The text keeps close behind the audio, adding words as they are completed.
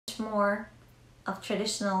more of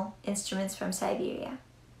traditional instruments from Siberia.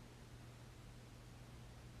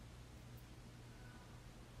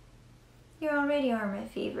 You already are my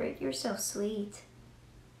favorite. You're so sweet.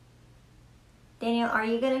 Daniel, are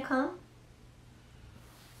you gonna come?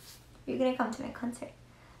 You're gonna come to my concert.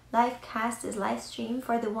 Live cast is live stream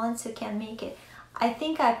for the ones who can make it. I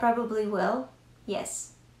think I probably will.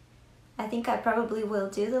 Yes. I think I probably will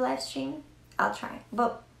do the live stream. I'll try,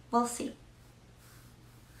 but we'll see.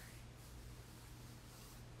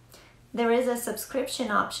 There is a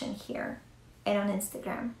subscription option here and on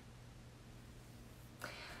Instagram.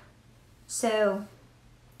 So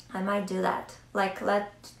I might do that. Like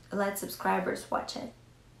let subscribers watch it.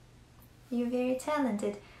 You're very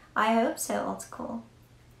talented. I hope so, old school.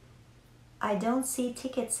 I don't see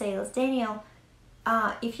ticket sales. Daniel,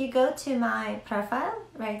 if you go to my profile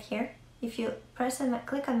right here, if you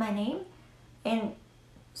click on my name and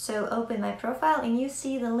so open my profile and you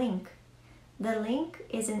see the link. The link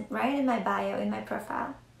is right in my bio in my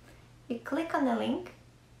profile. You click on the link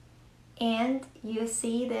and you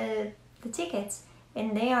see the tickets,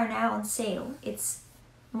 and they are now on sale. It's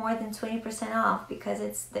more than 20% off because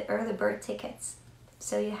it's the early bird tickets.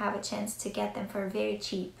 So you have a chance to get them for very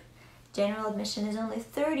cheap. General admission is only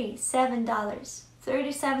 $37.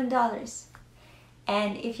 $37.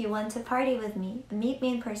 And if you want to party with me, meet me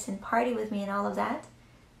in person, party with me and all of that,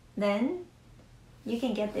 then you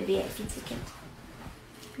can get the VIP ticket.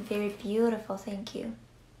 Very beautiful, thank you.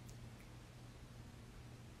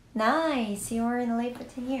 Nice, you were in LA for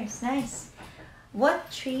 10 years, nice.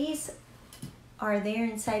 What trees are there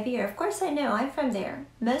in Siberia? Of course I know, I'm from there.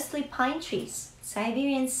 Mostly pine trees,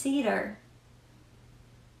 Siberian cedar.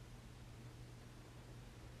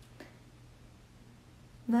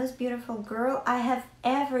 Most beautiful girl I have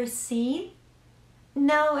ever seen?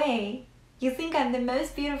 No way. You think I'm the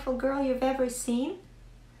most beautiful girl you've ever seen?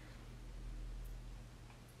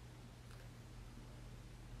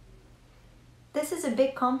 This is a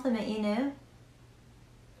big compliment, you know.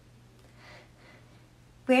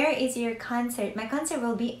 Where is your concert? My concert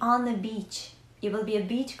will be on the beach. It will be a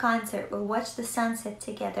beach concert. We'll watch the sunset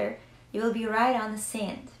together. You will be right on the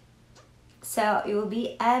sand. So it will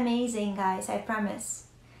be amazing, guys, I promise.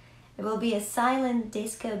 It will be a silent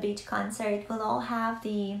disco beach concert. We will all have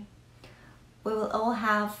the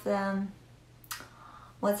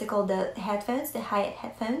what's it called, the headphones, the Hyatt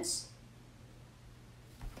headphones.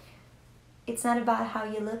 It's not about how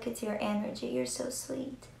you look, it's your energy. You're so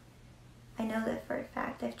sweet. I know that for a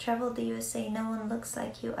fact. I've traveled the USA. No one looks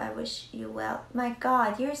like you. I wish you well. My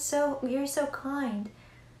God, you're so kind.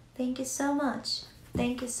 Thank you so much.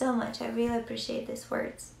 Thank you so much. I really appreciate these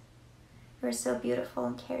words. You're so beautiful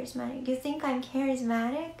and charismatic. You think I'm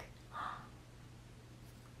charismatic?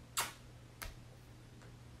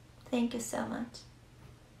 Thank you so much.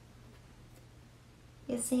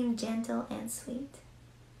 You seem gentle and sweet.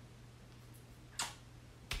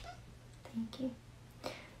 Thank you.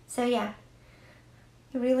 So yeah,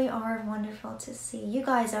 you really are wonderful to see. You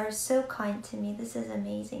guys are so kind to me. This is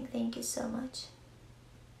amazing. Thank you so much.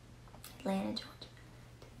 Atlanta, Georgia.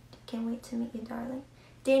 Can't wait to meet you, darling.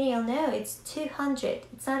 Daniel, no, it's 200.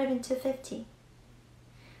 It's not even 250.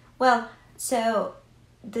 Well, so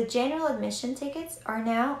the general admission tickets are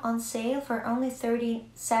now on sale for only $37.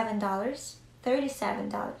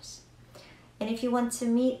 $37. And if you want to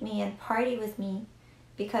meet me and party with me,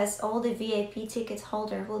 because all the VIP tickets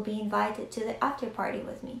holder will be invited to the after party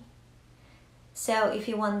with me. So if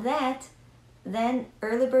you want that, then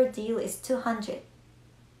early bird deal is $200.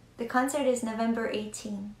 The concert is November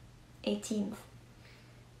 18th.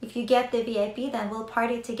 If you get the VIP, then we'll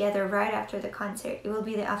party together right after the concert. It will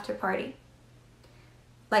be the after party.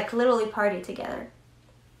 Like literally party together.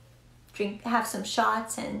 Drink, have some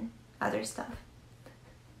shots and other stuff.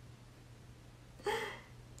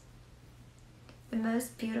 The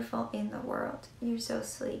most beautiful in the world. You're so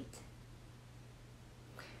sweet.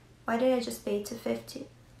 Why did I just pay $250?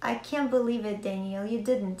 I can't believe it, Daniel. You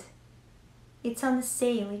didn't. It's on the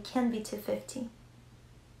sale. It can be $250.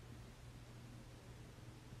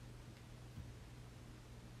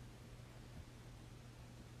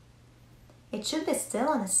 It should be still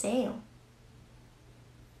on the sale.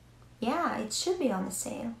 Yeah, it should be on the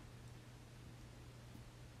sale.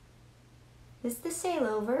 Is the sale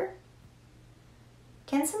over?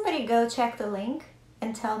 Can somebody go check the link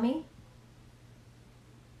and tell me?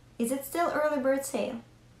 Is it still early bird sale?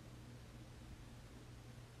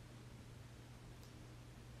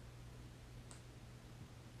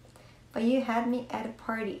 But you had me at a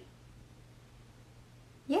party.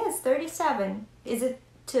 Yes, 37. Is it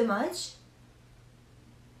too much?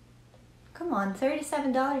 Come on,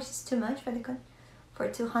 $37 is too much for for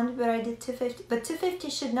 200, but I did 250. But 250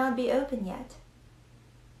 should not be open yet.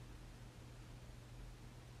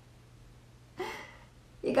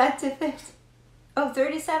 You got 250. Oh,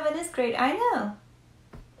 37 is great. I know.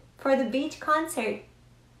 For the beach concert.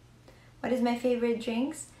 What is my favorite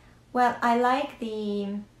drinks? Well, I like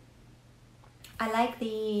the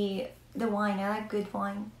wine. I like good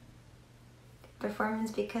wine. Performance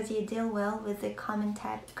because you deal well with the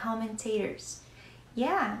commentators.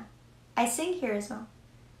 Yeah, I sing here as well.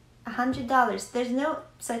 $100. There's no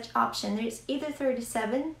such option. There's either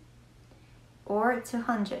 37 or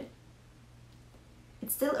 200.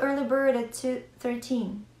 It's still early bird at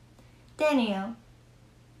 213. Daniel,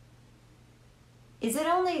 is it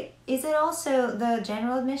also the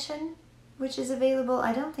general admission which is available?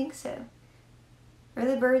 I don't think so.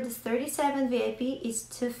 Early bird is 37, VIP is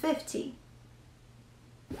 250.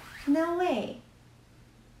 No way.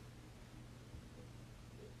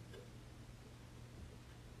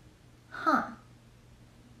 Huh.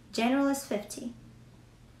 General is 50.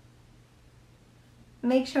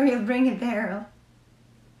 Make sure you bring a barrel.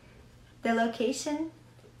 The location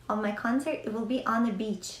of my concert, it will be on the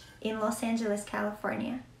beach in Los Angeles,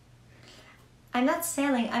 California. I'm not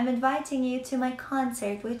selling, I'm inviting you to my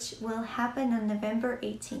concert, which will happen on November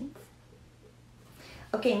 18th.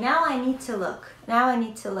 Okay, now I need to look.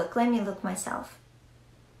 Let me look myself.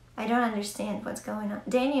 I don't understand what's going on.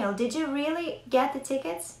 Daniel, did you really get the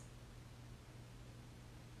tickets?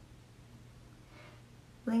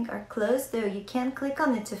 Link are closed though. You can't click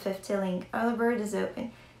on the 250 link. Early bird is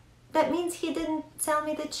open. That means he didn't tell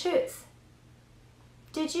me the truth.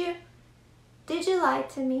 Did you lie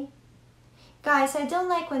to me? Guys, I don't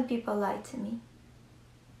like when people lie to me.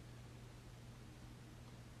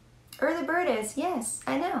 Early bird is, yes,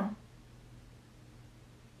 I know.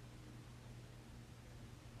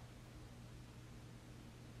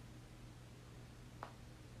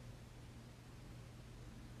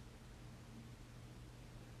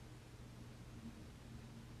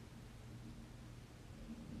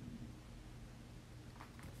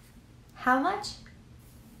 How much?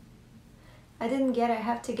 I didn't get it. I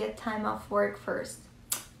have to get time off work first.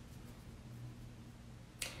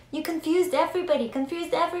 You confused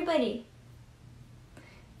everybody.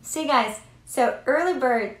 See guys, so early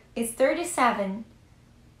bird is 37,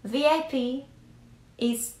 VIP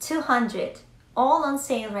is 200, all on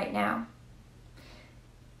sale right now.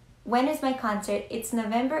 When is my concert? It's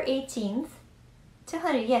November 18th,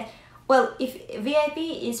 200, yes. Well, if VIP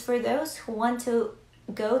is for those who want to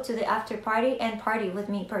go to the after party and party with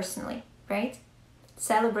me personally, right?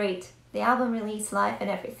 Celebrate the album release live and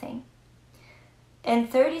everything.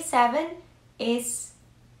 And 37 is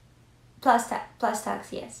plus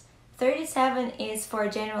tax, yes. 37 is for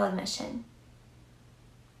general admission.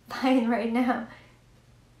 Buying right now.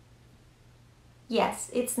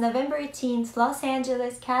 Yes, it's November 18th, Los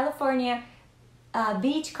Angeles, California,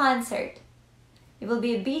 beach concert. It will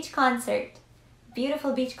be a beach concert.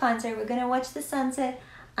 Beautiful beach concert. We're gonna watch the sunset.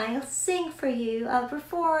 I'll sing for you. I'll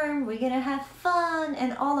perform. We're gonna have fun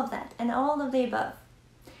and all of that and all of the above.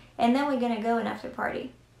 And then we're gonna go an after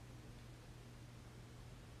party.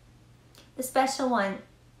 The special one,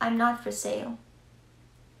 I'm not for sale.